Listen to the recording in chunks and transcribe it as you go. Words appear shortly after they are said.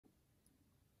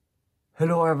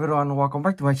Hello everyone, welcome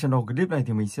back to my channel. Clip này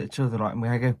thì mình sẽ chơi thể loại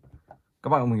 12 game. Các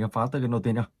bạn cùng mình khám phá từ game đầu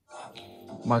tiên nhá.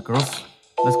 Brawls,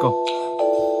 let's go.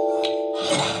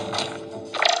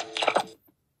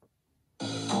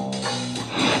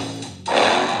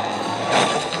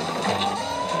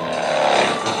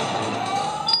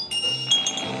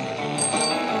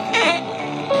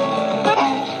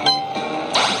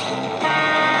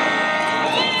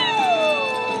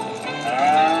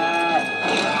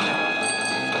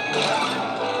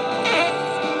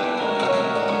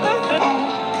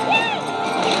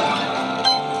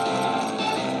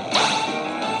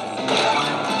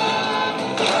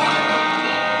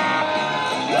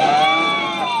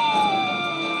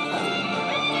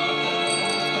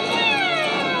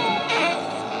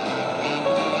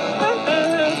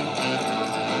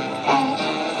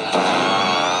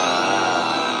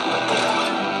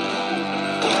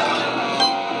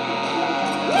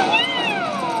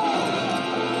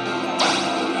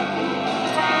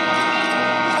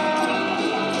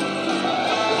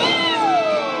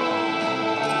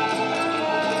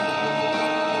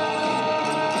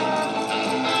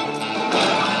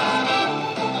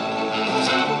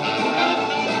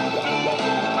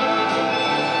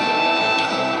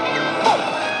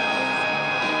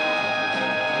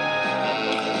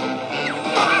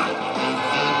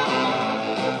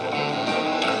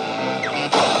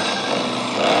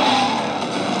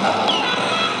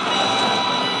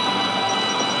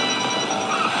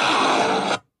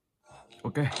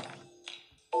 Ok,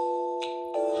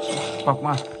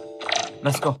 Pokemon,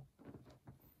 let's go.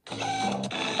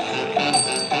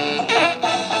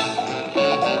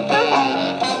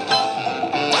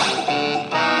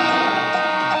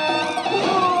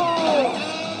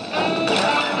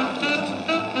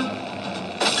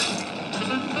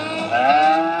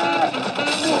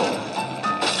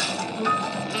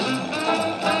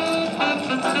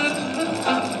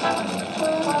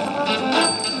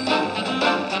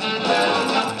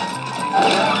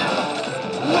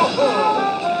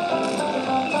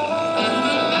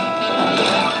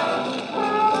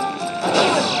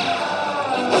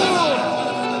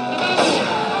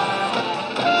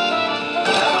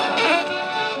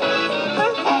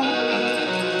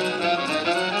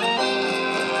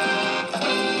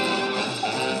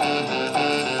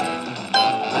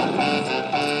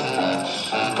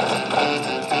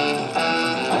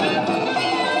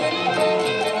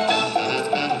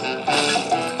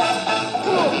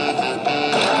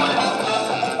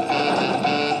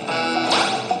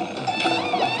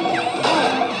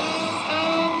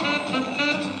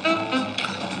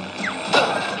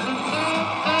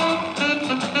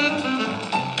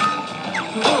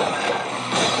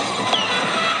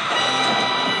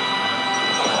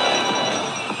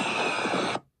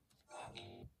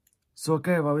 Rồi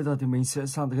ok, và bây giờ thì mình sẽ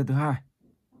sang tới cái thứ hai,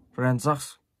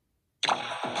 Brawls.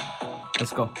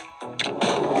 Let's go.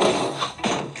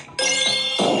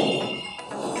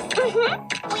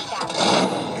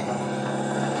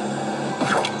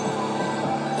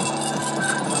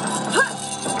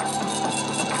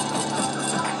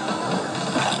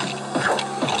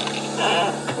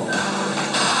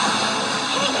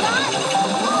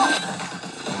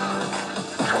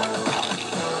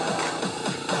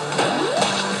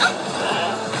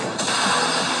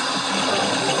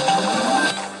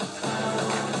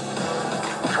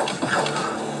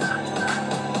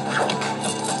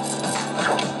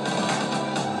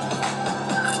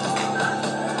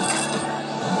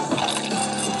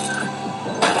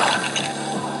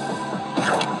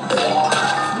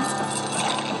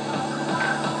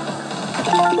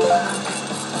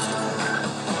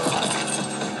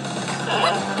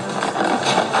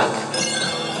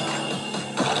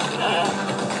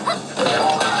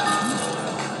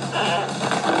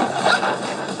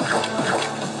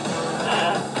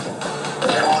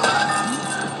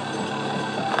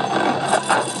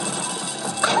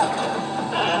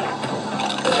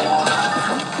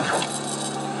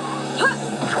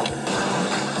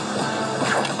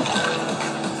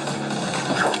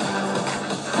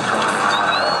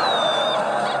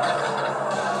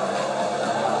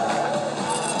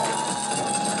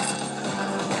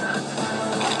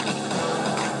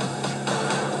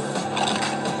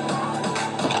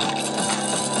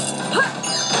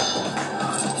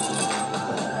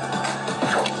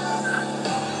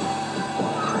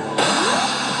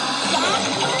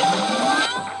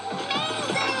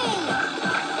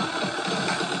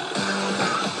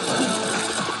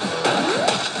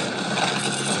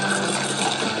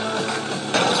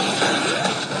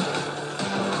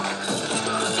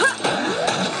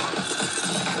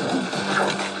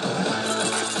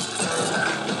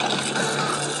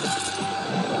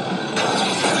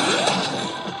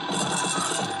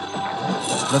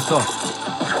 Let's go.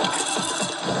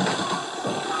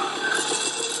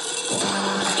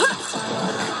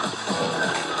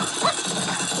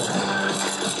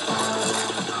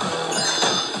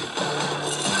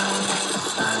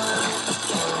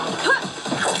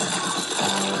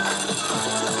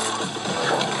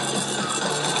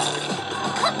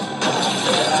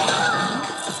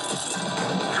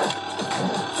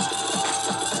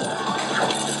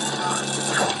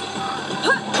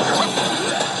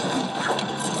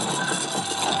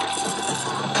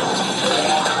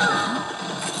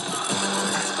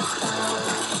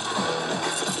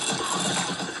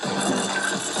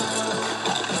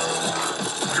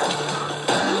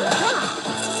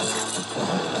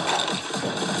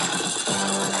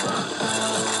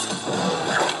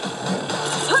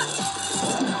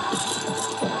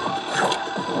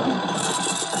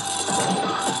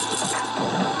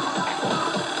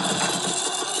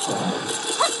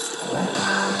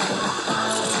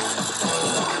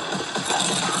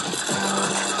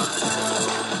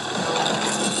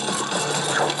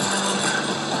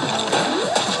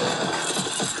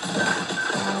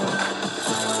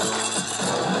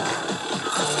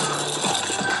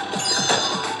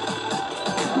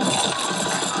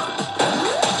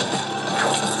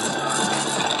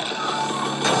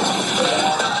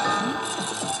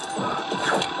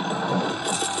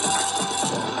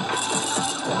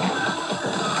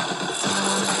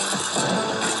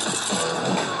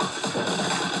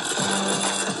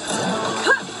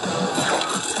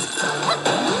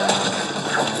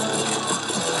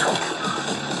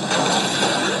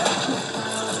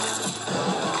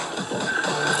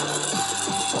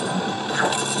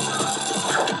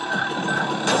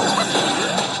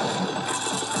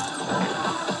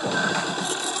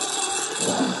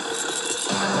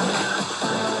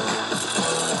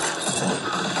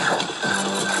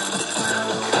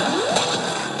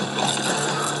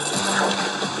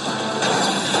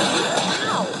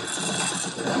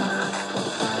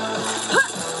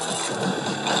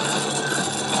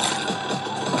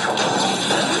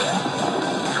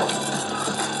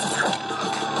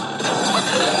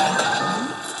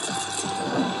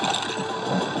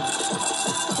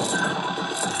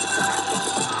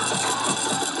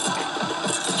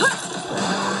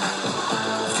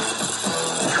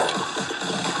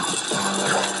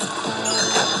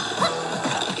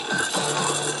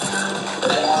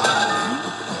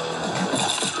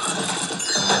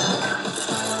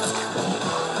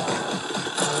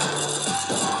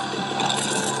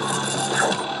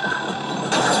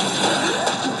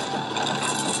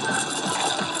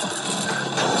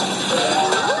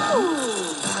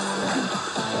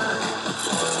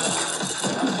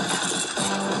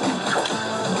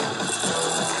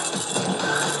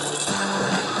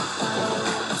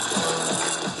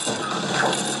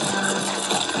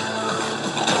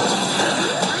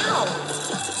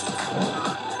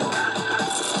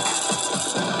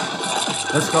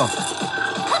 Let's go.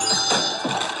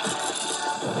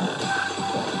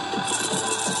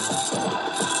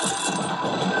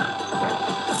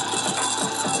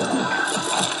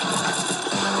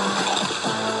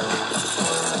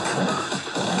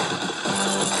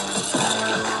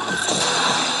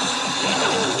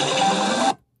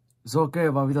 Rồi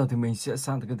ok, và bây giờ thì mình sẽ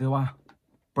sang cái thứ ba.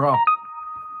 Brawl.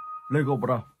 Lego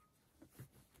Brawl.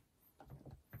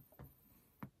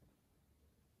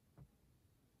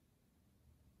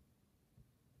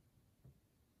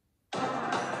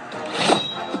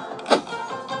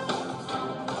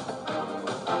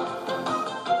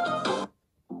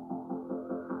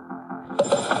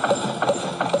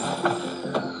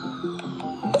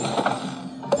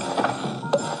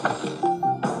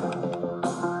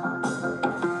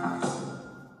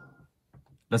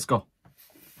 Let's go.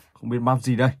 Không biết map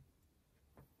gì đây.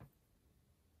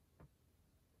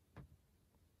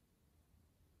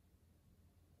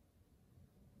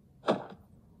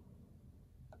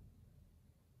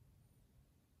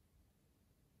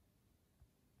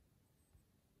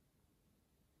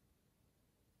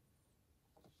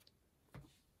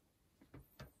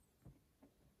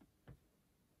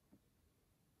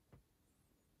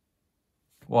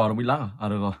 Wow, nó bị lag à? À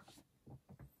được rồi.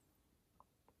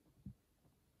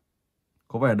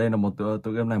 Có vẻ đây là một tựa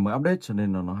game này mới update cho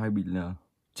nên là nó hay bị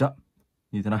chậm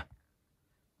như thế này.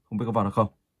 Không biết có vào được không?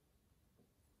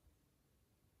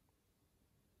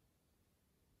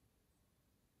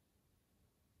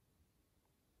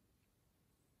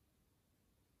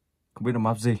 Không biết là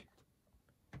map gì.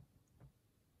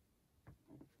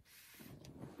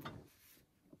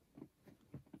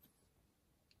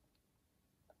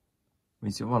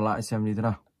 Mình sẽ vào lại xem như thế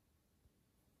nào.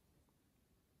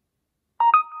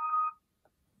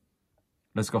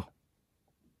 Let's go.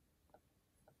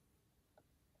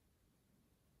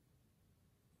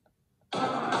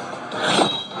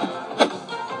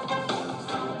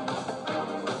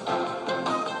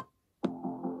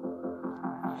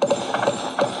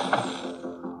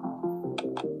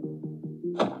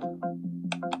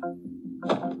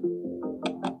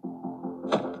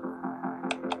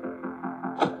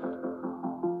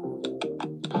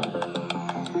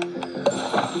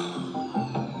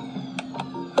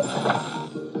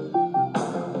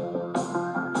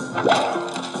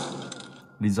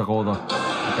 Ninjago rồi.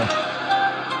 Ok.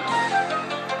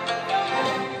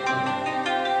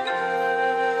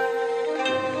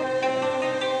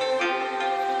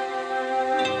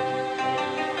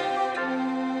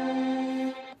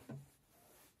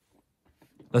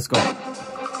 Let's go.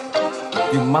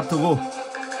 Tìm Matugo.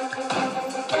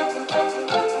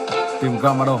 Tìm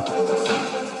Gamado.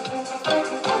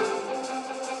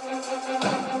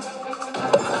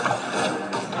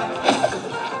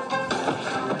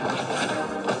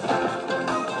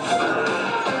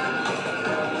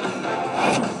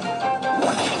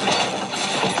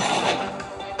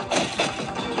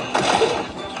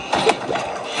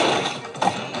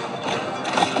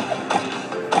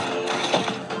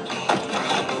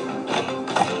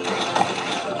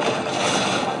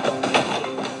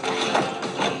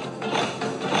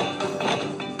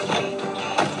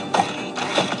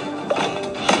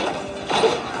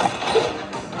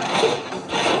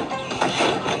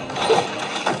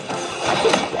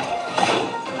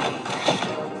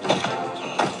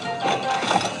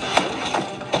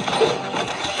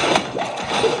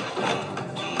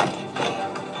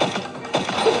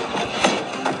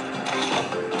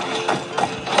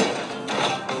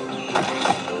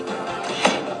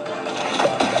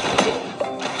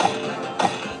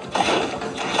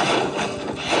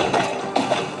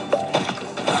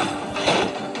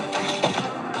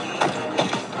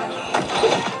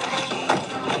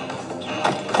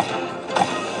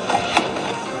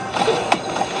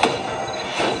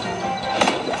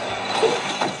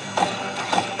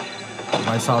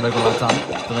 Mai sau đây còn lá chắn.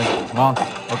 Từ này, ngon.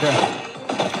 Ok.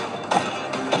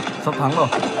 Sắp thắng rồi.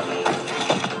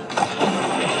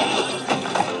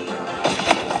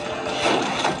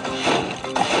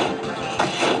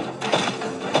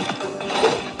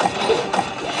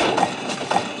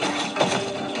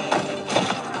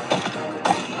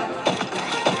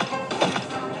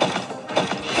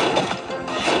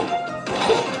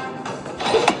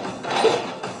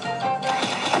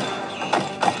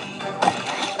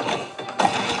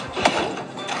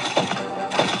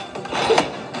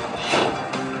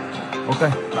 Ok,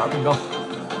 đã thành công.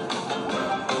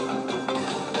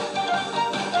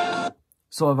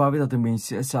 Rồi và bây giờ thì mình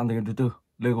sẽ sang đến thứ tư,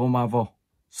 Lego Marvel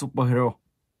Superhero.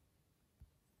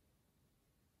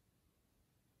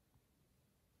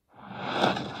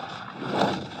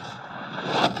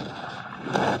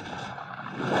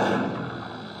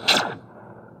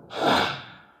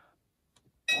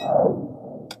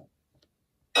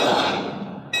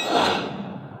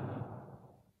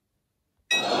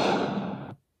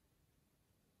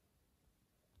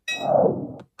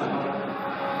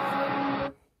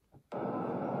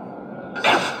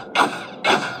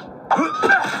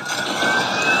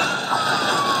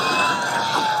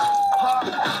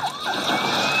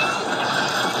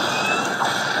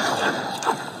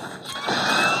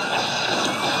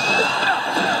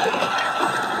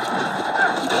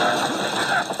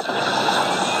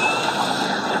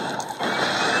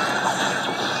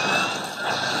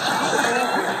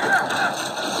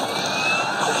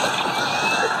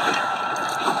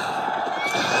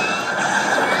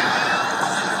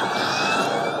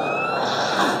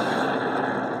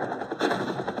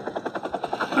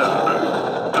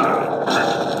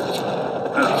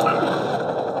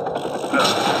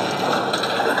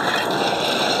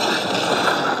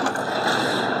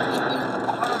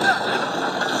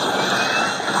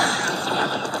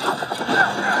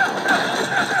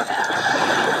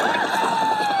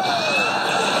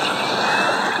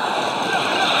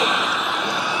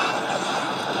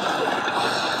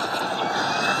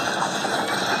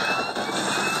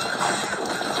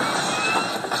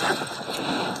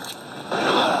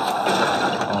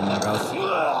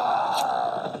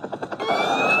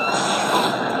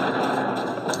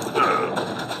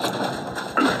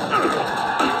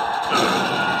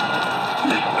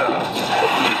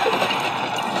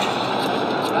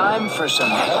 For some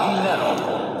heavy metal.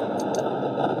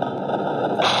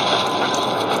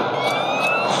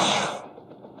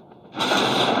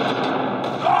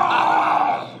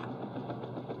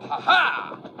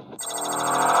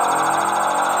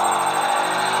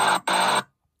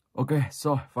 Ok,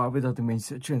 rồi và bây giờ thì mình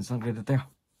sẽ chuyển sang cái tiếp theo,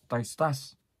 tay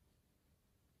Stars.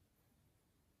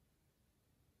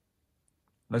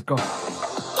 Let's go.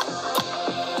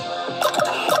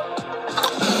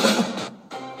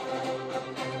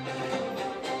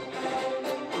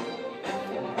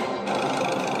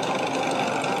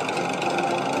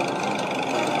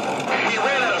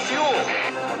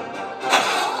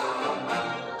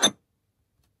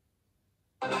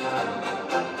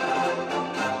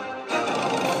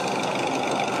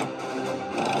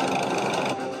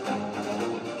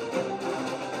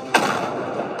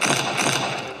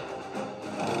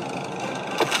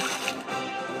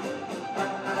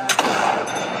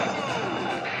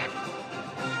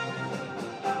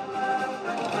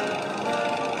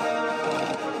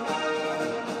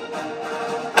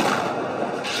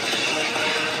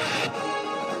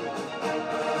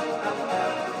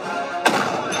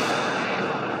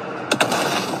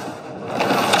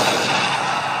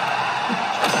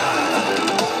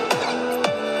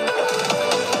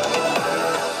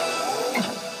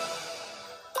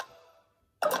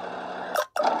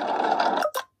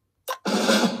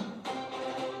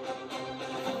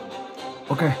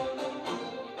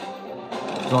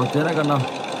 Rồi tiến lại gần nào.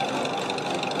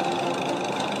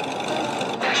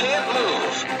 Can't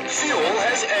move. Fuel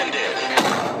has ended.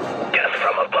 Death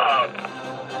from above.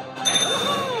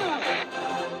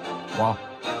 Wow.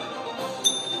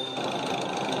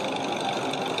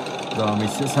 Giờ mình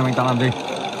sẽ xem anh ta làm gì.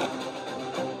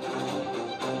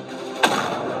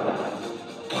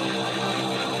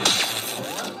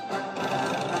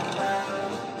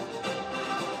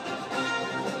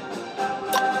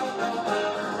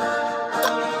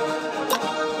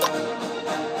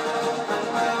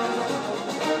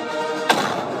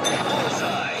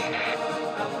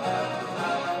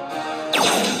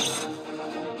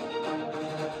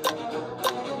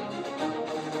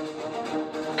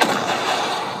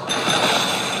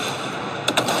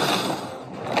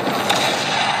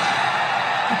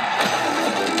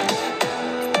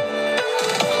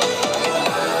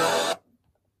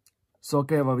 Ok,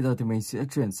 và bây giờ thì mình sẽ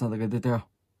chuyển sang cái tiếp theo.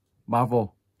 Marvel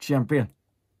Champion.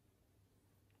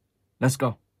 Let's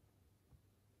go.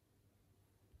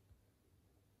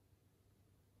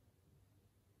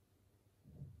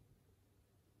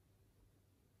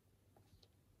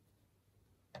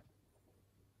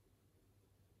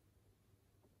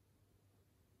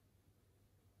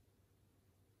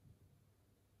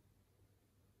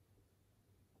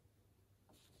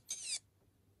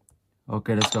 Ok,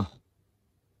 let's go.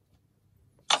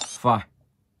 Fine.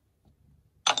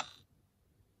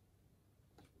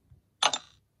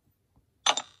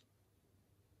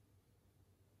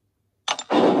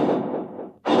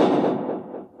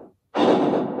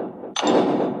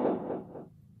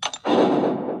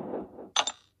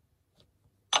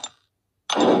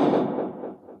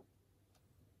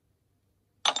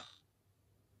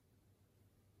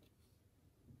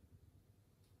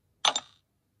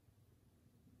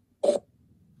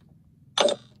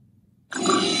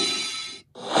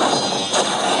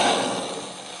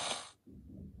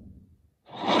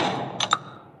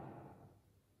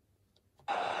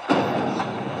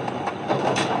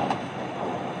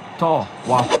 Thor,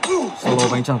 wow, solo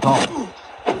bánh chẳng Thor.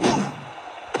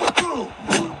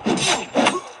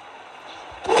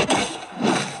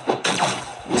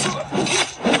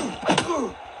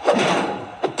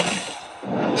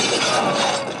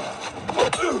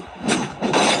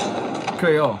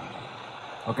 KO.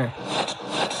 Ok.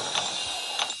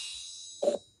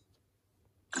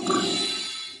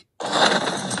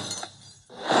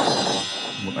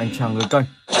 Một anh chàng người cây.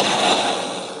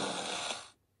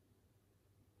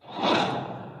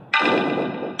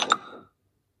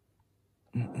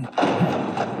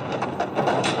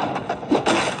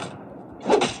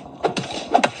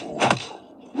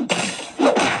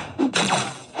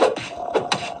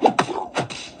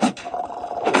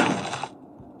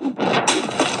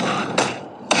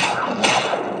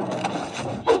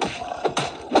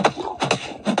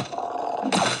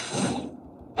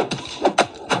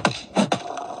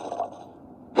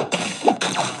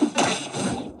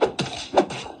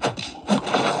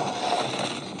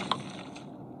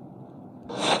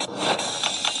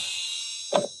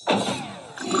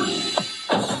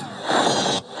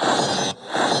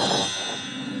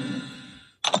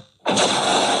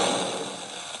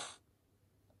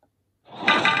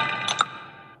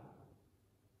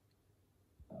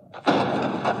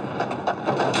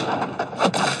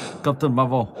 Captain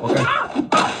Marvel, ok.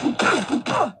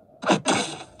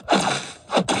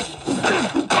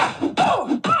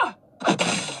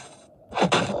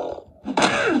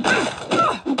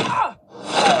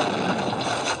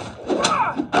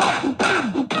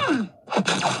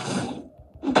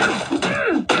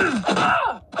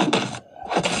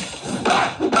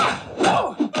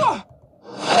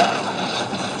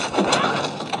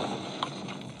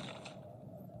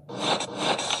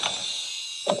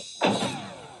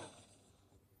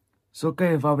 Ok,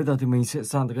 và bây giờ thì mình sẽ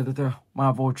sang tới cái tiếp theo,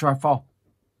 Marvel Trifall.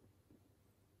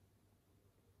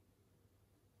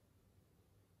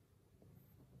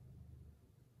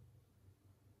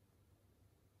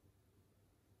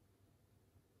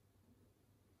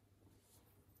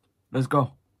 Let's go.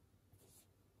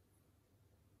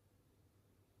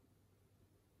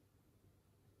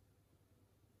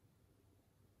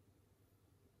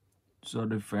 So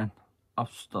defend up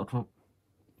start up.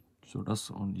 So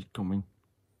that's only coming.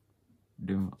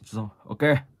 So, ok.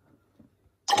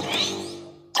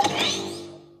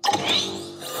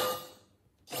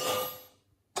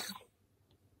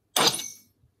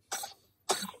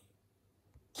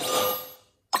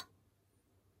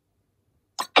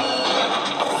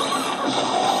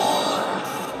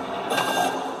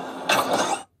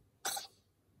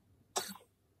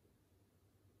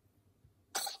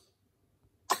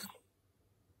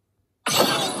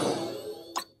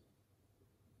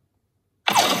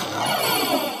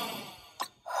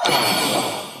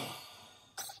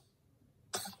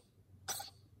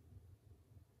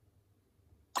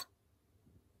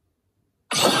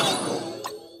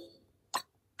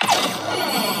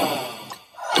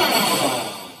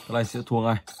 cái này sẽ thua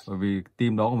ngay bởi vì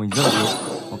team đó của mình rất là yếu.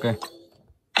 Ok,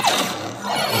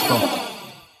 let's go.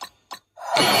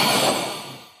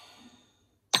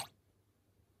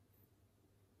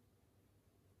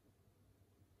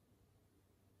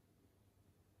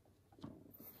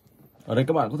 Ở đây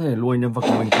các bạn có thể lùi nhân vật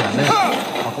của mình thả lên,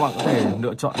 hoặc các bạn có thể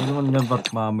lựa chọn những con nhân vật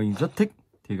mà mình rất thích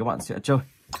thì các bạn sẽ chơi.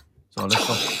 Rồi, let's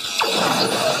go.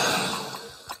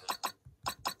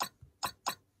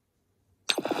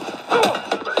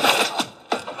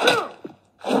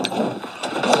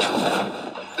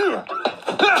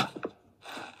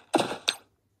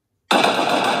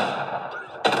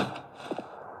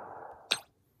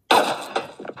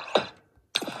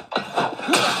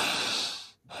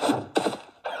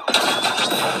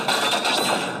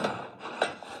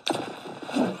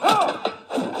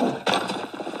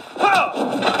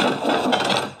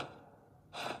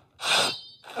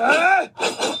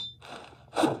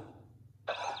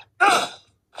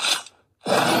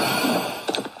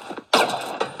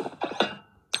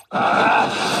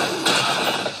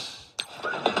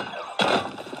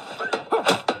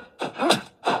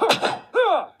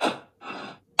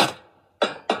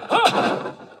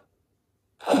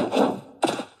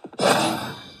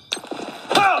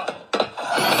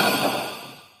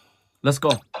 Let's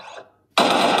go.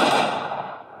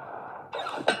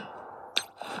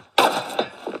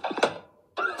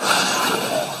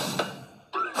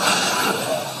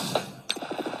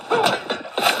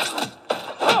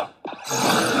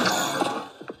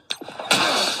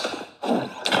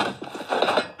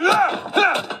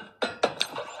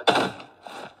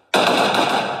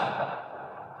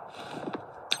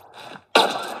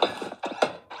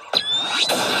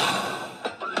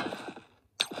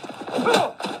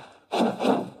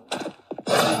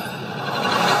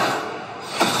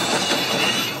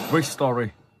 Great story.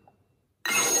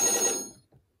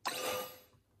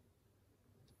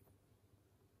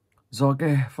 Rồi ok,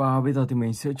 và bây giờ thì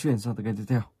mình sẽ chuyển sang tựa game tiếp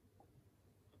theo.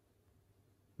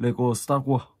 Lego Star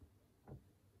Wars.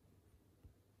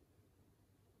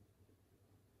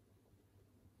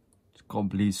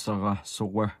 Complete Saga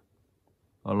software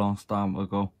a long time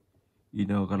ago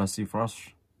in a galaxy flash.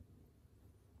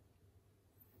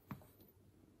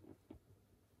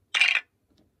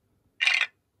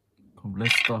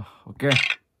 Complete Star, ok.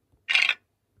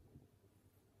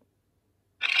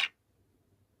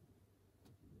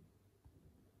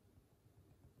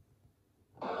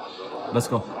 Let's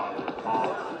go.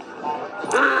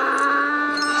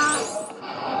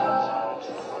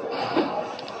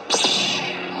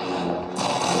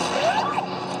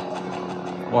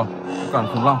 Wow, cản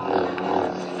khủng long.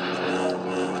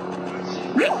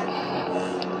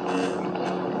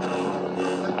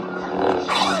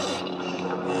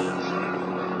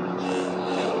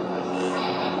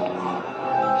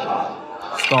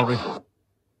 Story.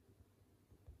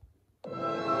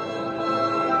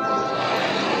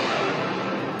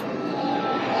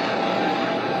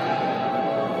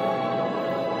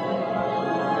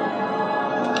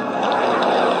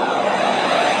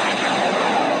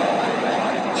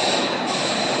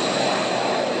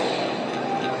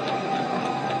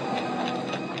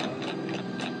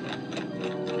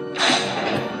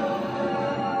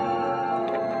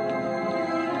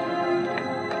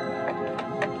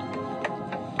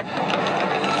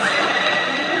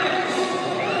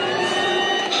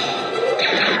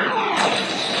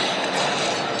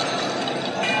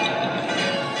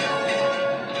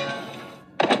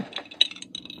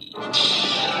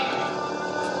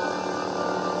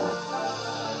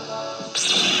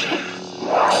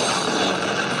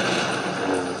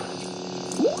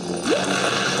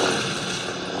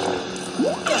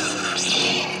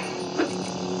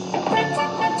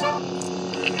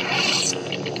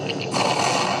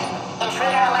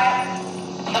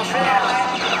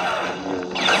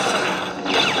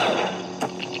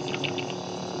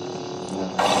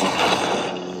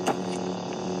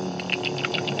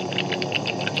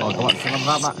 Rồi các bạn sẽ lắp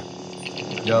ráp lại.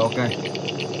 Giờ ok.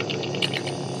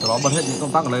 Sau đó bật hết những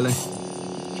công tắc ở đây lên.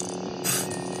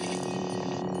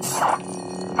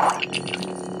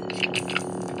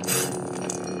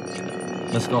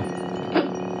 Let's go.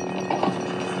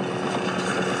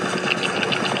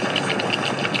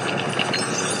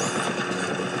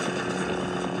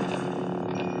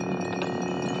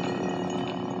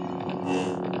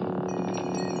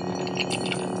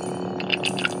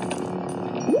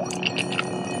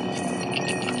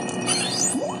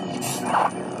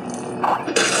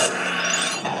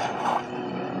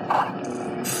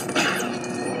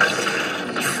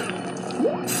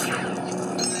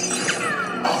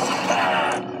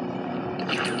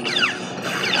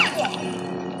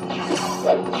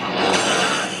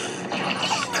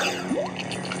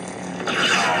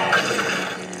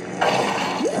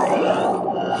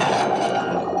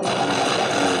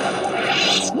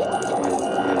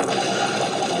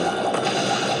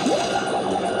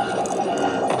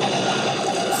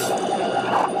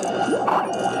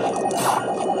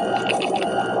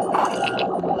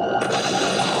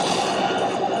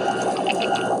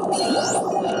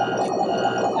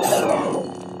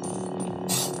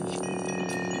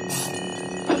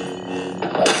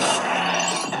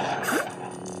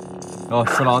 Rồi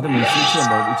sau đó thì mình sẽ chuyển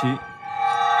đổi vị trí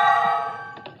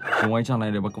cùng anh chàng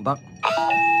này để bật công tắc.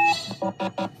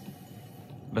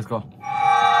 Let's go.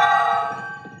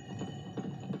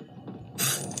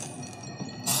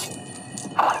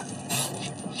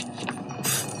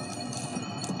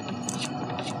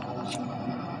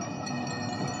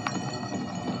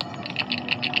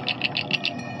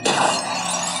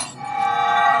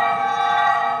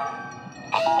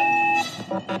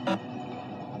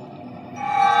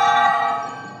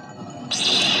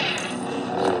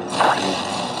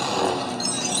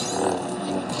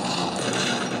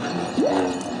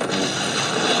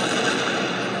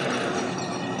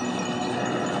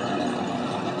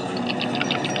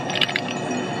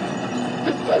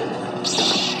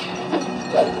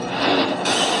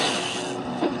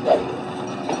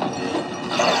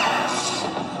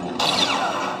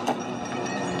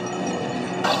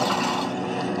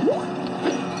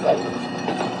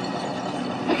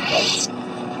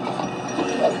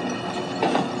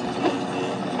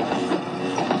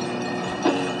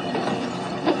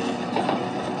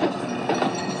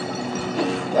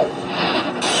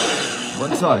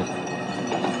 Vẫn sởi,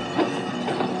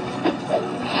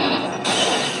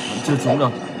 vẫn chưa trúng được.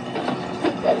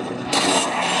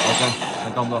 Ok,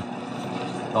 thành công rồi.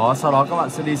 Đó, sau đó các bạn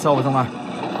sẽ đi sâu vào trong này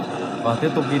và tiếp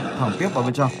tục đi thẳng tiếp vào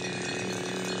bên trong.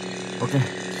 Ok,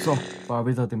 so, và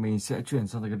bây giờ thì mình sẽ chuyển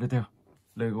sang cái tiếp theo,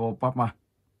 Lego Papa.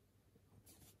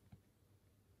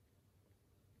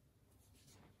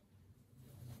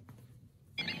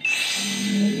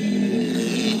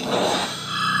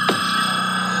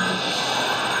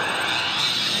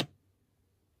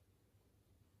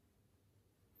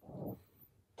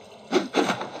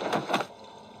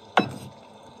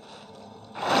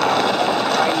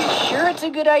 It's a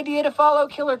good idea to follow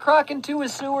Killer Croc into a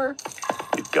sewer.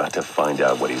 We've got to find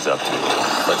out what he's up to.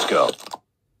 Let's go.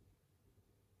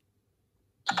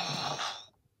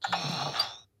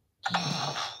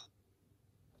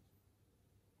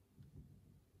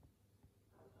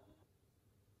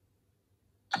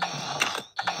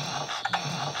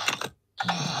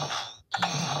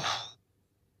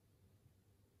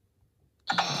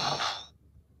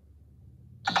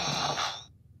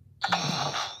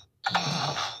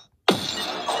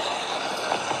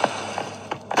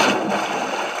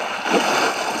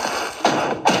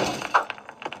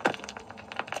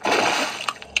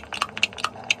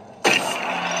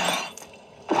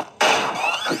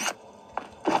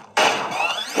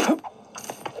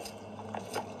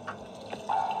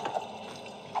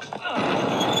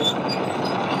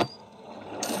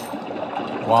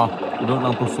 Wow, nước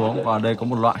đang tụt xuống và đây có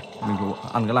một loại mình cũng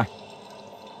ăn cái này.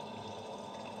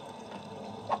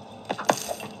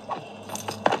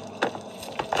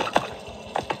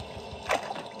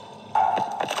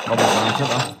 Có một cái trước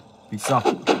đã. Vì sao?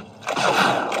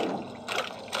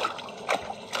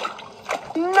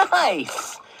 Nice!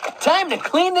 Time to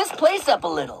clean this place up a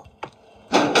little.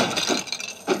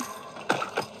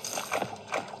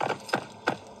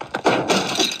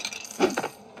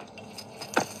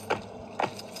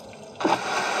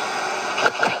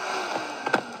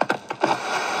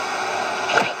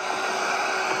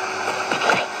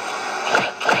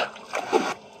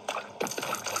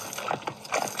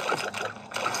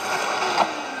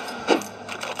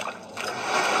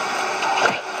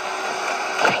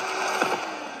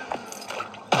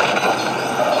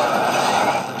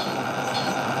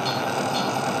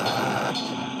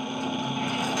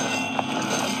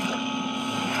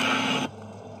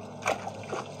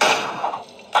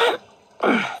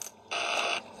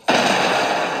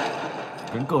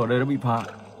 Cánh cửa ở đây đã bị phá.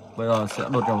 Bây giờ sẽ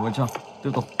đột nhập vào bên trong. Tiếp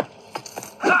tục.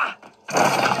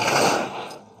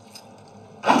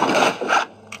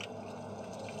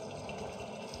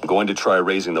 I'm going to try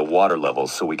raising the water level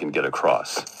so we can get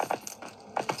across.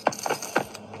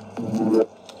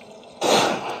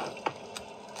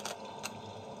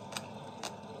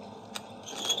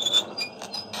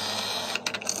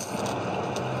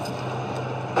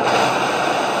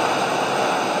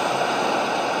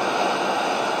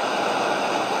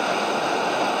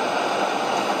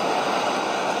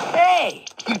 Hey,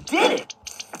 you did it!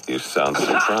 You sound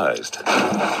surprised.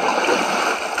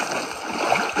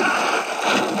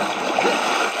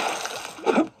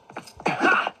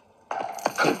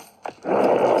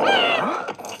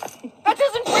 That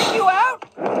doesn't freak you out?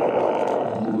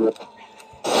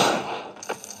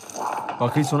 Và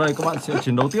khi xuống đây các bạn sẽ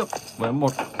chiến đấu tiếp với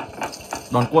một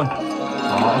đoàn quân.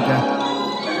 Đó, ok.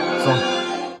 Rồi.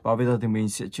 Và bây giờ thì mình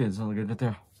sẽ chuyển sang cái tiếp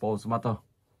theo, Bowmasters.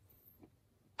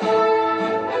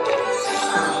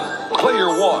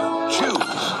 Player one, choose.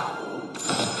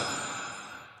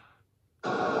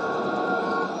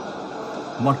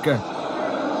 Một kẻ.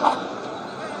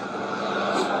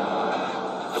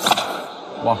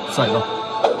 Wow, sẩy rồi.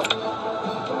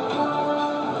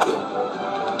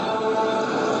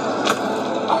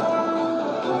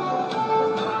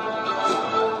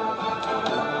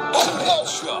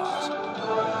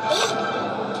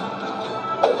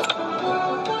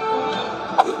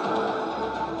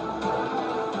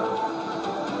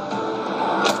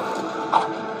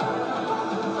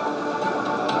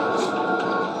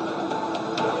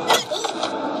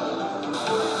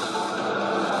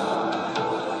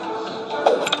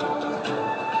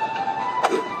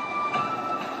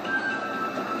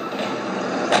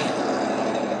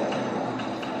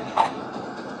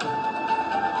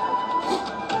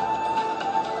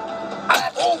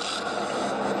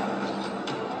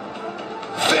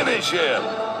 Finish him!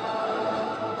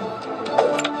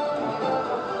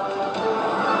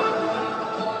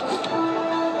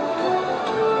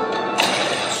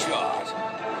 Shot.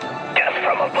 Death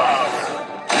from above.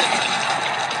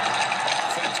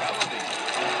 Fatality.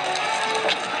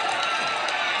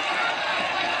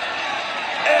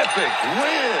 Epic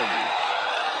win!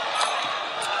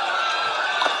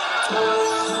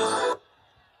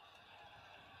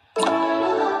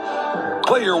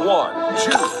 Player one,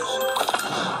 choose.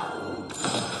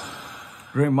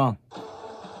 Raymond.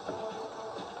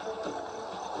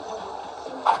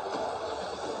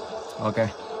 Ok.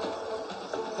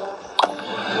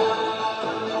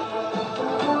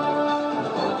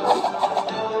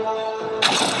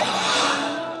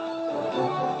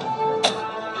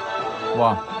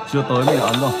 Wow, chưa tới mình đã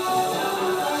ấn rồi.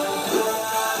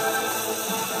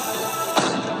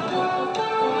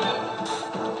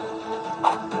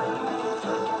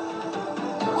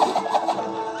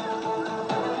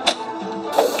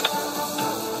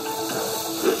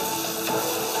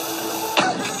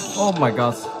 Oh my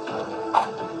god.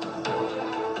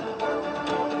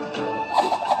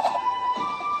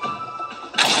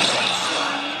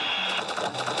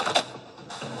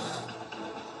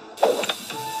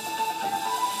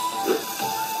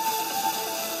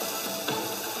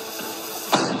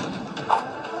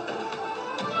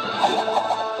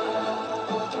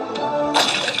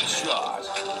 Shot.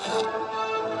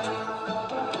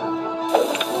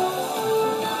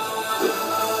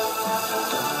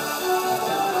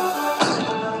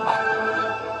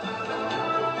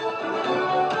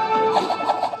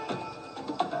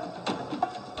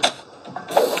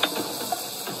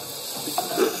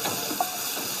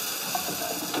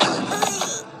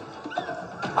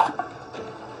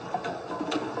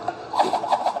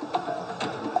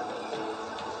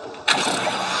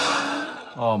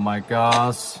 Oh my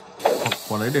gosh.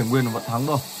 Quả đấy để nguyên là vẫn thắng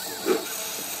rồi.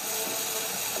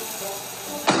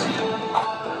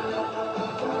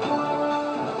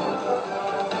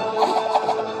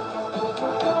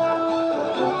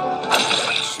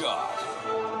 Shot.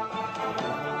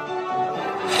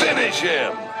 Finish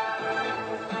him!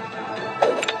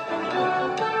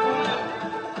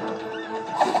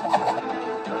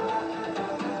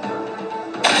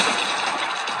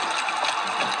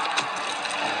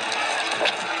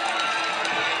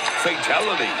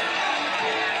 Fatality.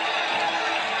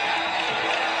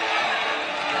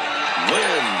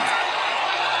 Win.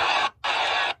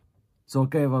 Rồi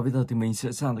ok, và bây giờ thì mình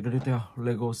sẽ sang tới cái tiếp theo,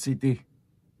 Lego City.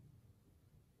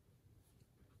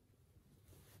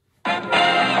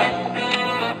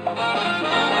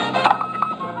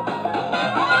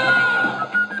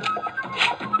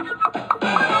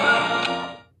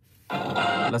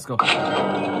 Let's go.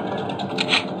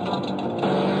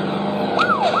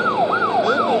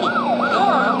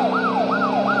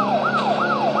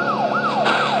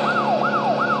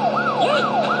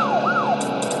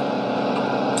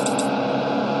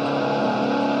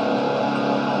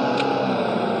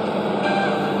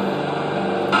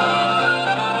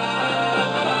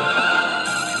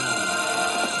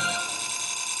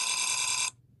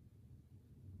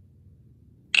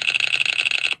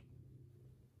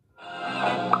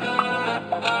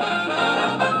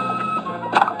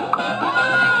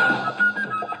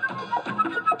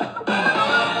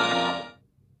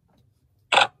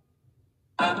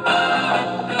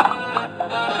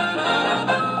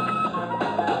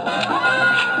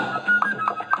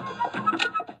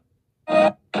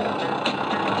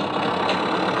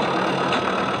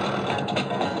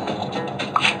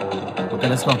 Ok,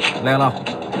 let's go. Leo nào.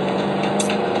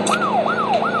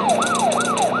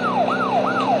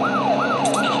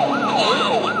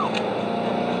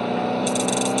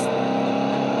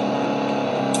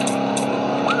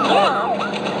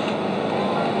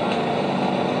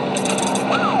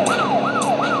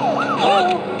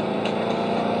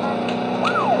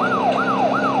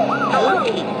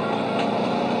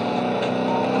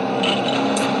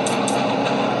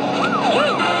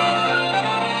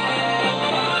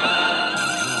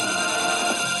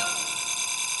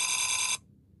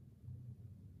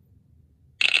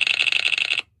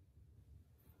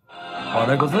 Ở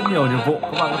đây có rất nhiều nhiệm vụ,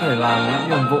 các bạn có thể làm những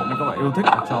nhiệm vụ mà các bạn yêu thích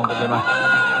ở trong cái này.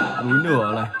 Núi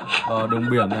lửa này, đường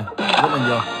biển này, rất là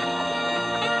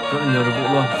nhiều nhiệm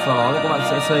vụ luôn. Sau đó thì các bạn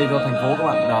sẽ xây cho thành phố các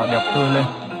bạn đẹp tươi lên.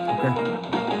 Ok.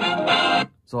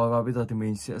 Rồi và bây giờ thì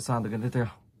mình sẽ sang tới cái tiếp theo.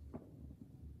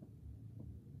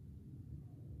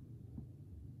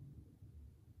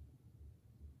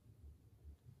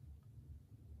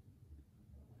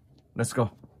 Let's go.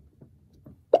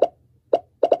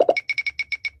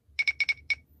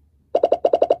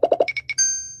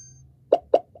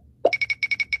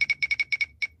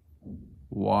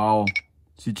 Wow,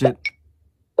 chị chết.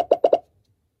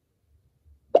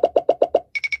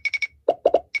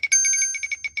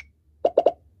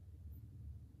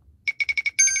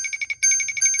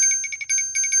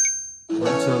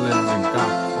 Vẫn chưa lên đỉnh cao.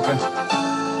 Ok.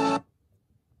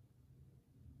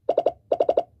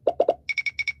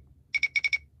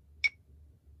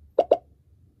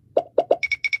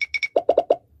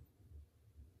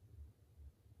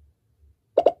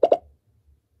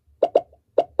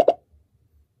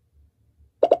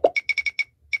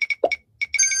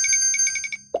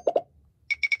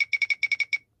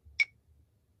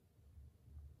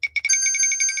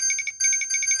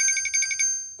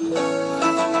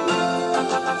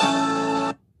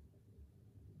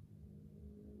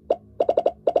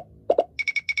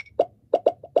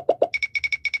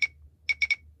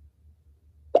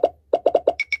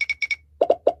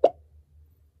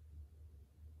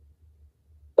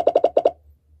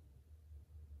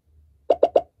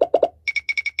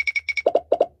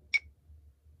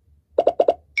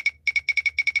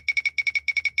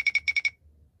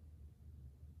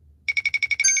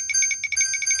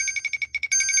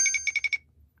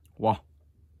 Wow.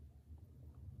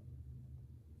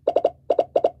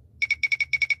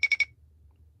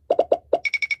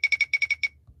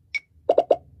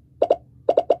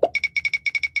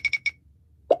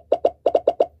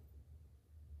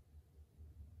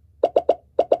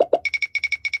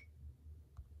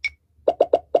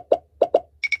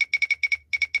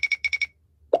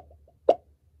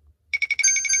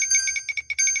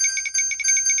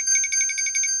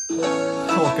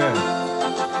 Ok.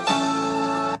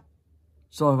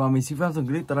 Rồi và mình xin phép dừng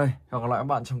clip tại đây. Hẹn gặp lại các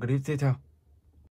bạn trong clip tiếp theo.